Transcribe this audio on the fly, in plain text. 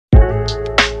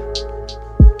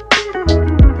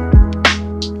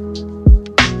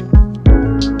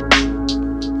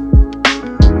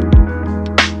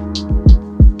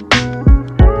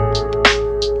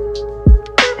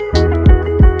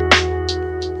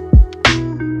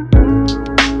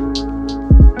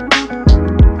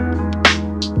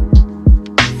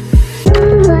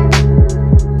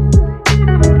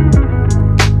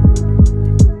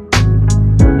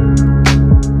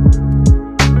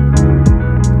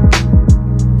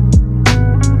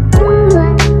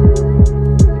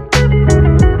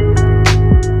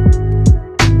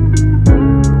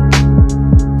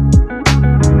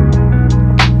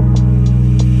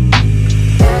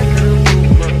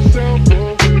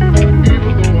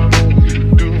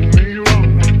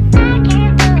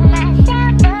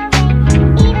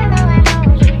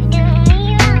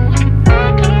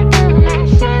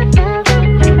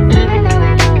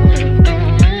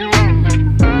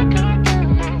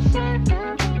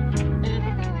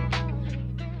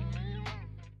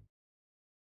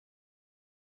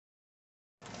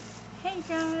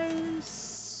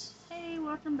guys! Hey,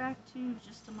 welcome back to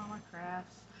Just a Mama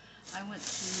Crafts. I went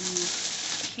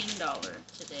to King Dollar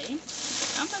today.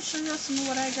 I'm going to show you some of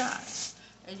what I got.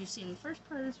 As you see in the first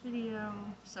part of this video,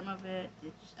 some of it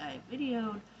I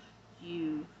videoed,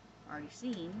 you've already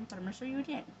seen, but I'm going to show you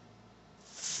again.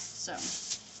 So,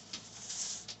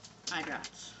 I got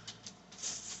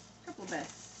a couple of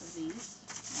these.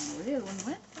 I don't know where the other one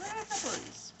went, but I got a couple of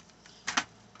these.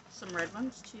 Some red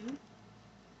ones too.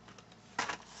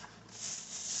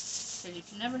 Because you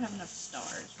can never have enough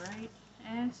stars, right?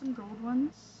 And some gold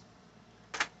ones.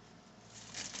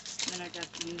 And then I got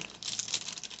the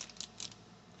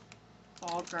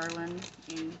fall garland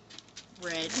in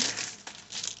red,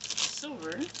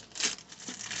 silver,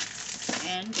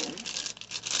 and gold.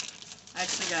 I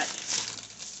actually got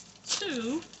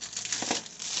 2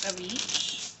 of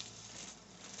each.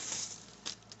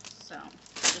 So,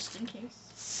 just in case.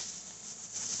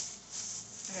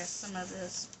 I got some of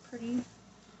this pretty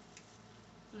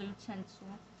blue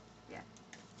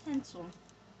tinsel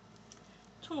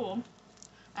tulle.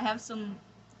 I have some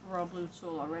royal blue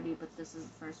tulle already, but this is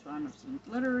the first one I've seen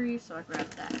glittery, so I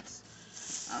grabbed that.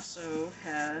 I also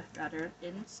got it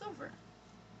in silver.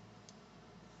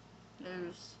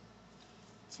 There's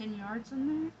 10 yards in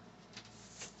there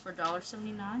for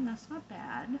 $1.79. That's not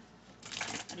bad.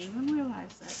 I didn't even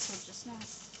realize that till just now.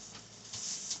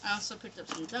 I also picked up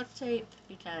some duct tape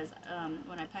because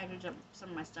when I package up some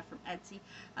of my stuff from Etsy,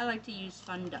 I like to use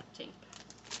fun duct tape.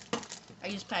 I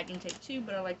use packing tape too,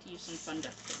 but I like to use some fun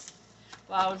duct tape.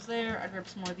 While I was there, I grabbed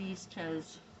some more of these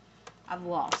because I've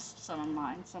lost some of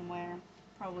mine somewhere.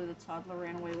 Probably the toddler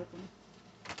ran away with them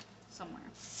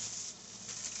somewhere.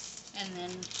 And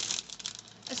then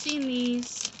I've seen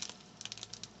these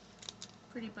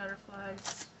pretty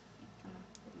butterflies.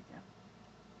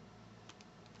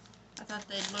 I thought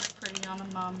they'd look pretty on a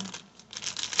mum.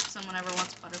 Someone ever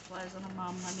wants butterflies on a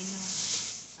mum, let me know.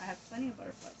 I have plenty of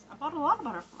butterflies. I bought a lot of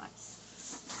butterflies.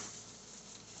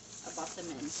 I bought them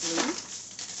in blue.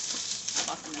 I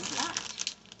bought them in black.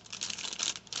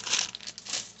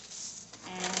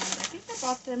 And I think I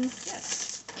bought them,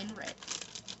 yes, in red.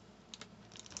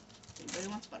 If anybody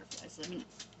wants butterflies, let me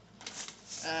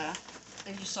know.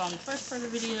 As you saw in the first part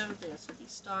of the video, there's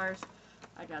these stars.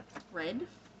 I got red.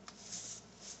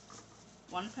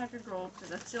 1 pack of gold, because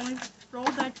that's the only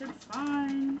gold I could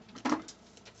find.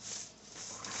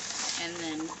 And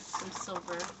then some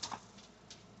silver.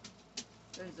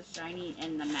 There's the shiny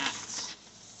and the matte.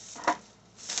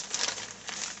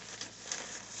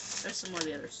 There's some more of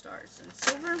the other stars. And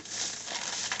silver.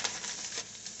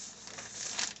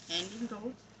 And in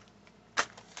gold.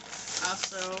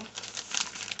 Also,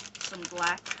 some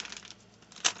black.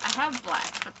 I have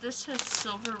black, but this has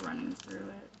silver running through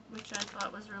it, which I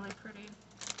thought was really pretty.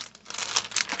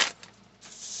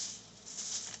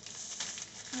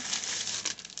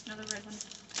 Another red one.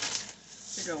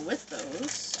 To go with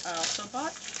those, I also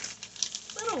bought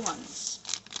little ones.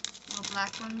 Little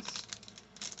black ones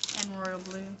and royal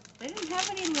blue. They didn't have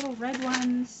any little red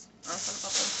ones. I also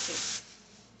bought those too.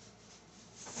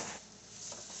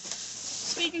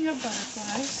 Speaking of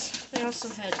butterflies, they also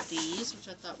had these, which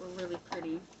I thought were really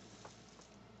pretty.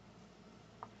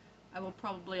 I will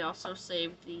probably also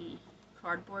save the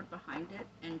cardboard behind it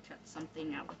and cut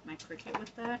something out with my Cricut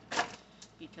with that,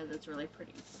 because it's really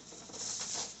pretty.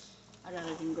 I got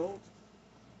it in gold.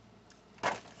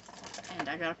 And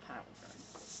I got a pile gun.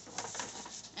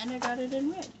 And I got it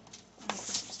in red. I'm going to put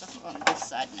some stuff on this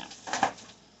side now.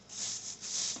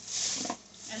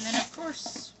 And then, of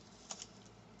course,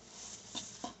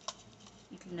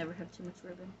 you can never have too much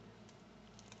ribbon.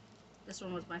 This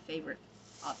one was my favorite,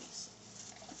 obviously.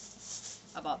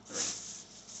 I bought 3.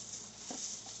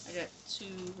 I got 2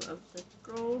 of the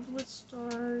gold with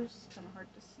stars. Kind of hard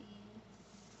to see.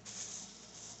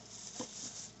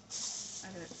 I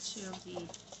got 2 of the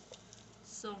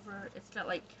silver. It's got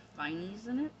like vinies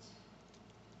in it.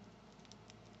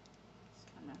 It's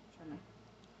kind of trying to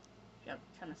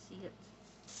kind of see it.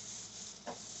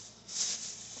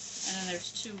 And then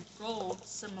there's 2 gold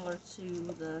similar to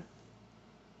the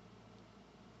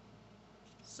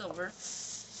silver.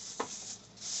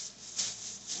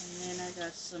 And then I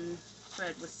got some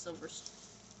red with silver,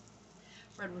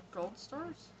 red with gold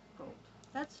stars. Gold.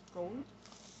 That's gold,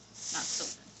 not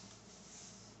silver.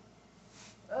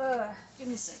 Give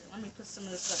me a second. Let me put some of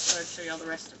this stuff so I can show you all the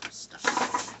rest of our stuff.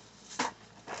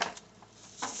 Okay.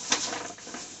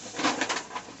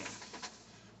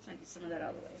 Trying to get some of that out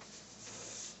of the way.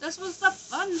 This was the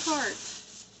fun part.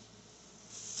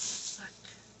 Look.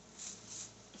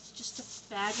 It's just a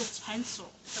bag of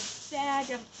tinsel. It's a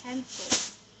bag of tinsel.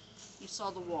 You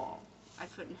saw the wall. I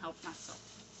couldn't help myself.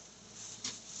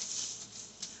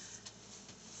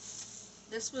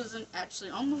 This wasn't actually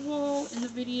on the wall in the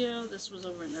video. This was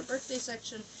over in their birthday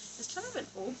section. It's kind of an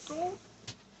old gold.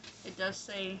 It does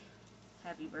say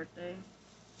happy birthday.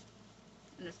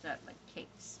 And it's got like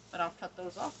cakes. But I'll cut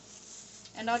those off.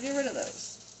 And I'll get rid of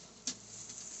those.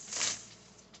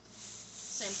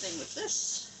 Same thing with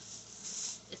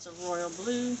this. It's a royal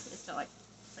blue. It's got like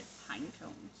pine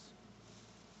cones.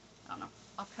 I don't know.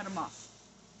 I'll cut them off.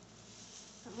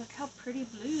 But look how pretty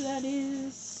blue that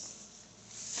is.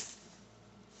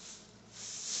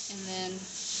 And then,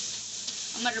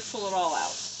 I'm not going to pull it all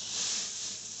out.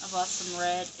 I bought some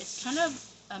red. It's kind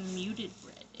of a muted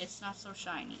red. It's not so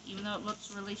shiny. Even though it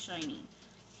looks really shiny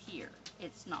here,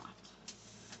 it's not.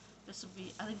 This would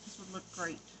be, I think this would look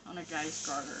great on a guy's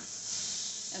garter.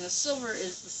 And the silver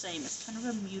is the same. It's kind of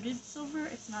a muted silver.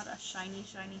 It's not a shiny,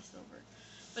 shiny silver.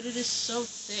 But it is so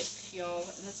thick, y'all.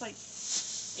 And it's like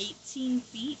 18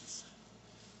 feet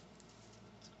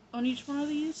on each one of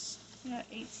these. Yeah,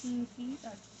 18 feet.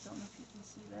 I don't know if you can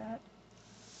see that.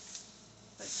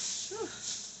 But, whew.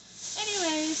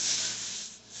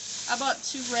 Anyways, I bought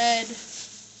 2 red and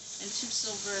 2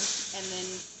 silver and then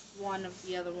 1 of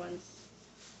the other ones.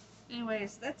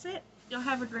 Anyways, that's it. Y'all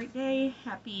have a great day.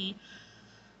 Happy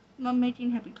mom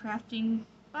making, happy crafting.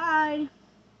 Bye!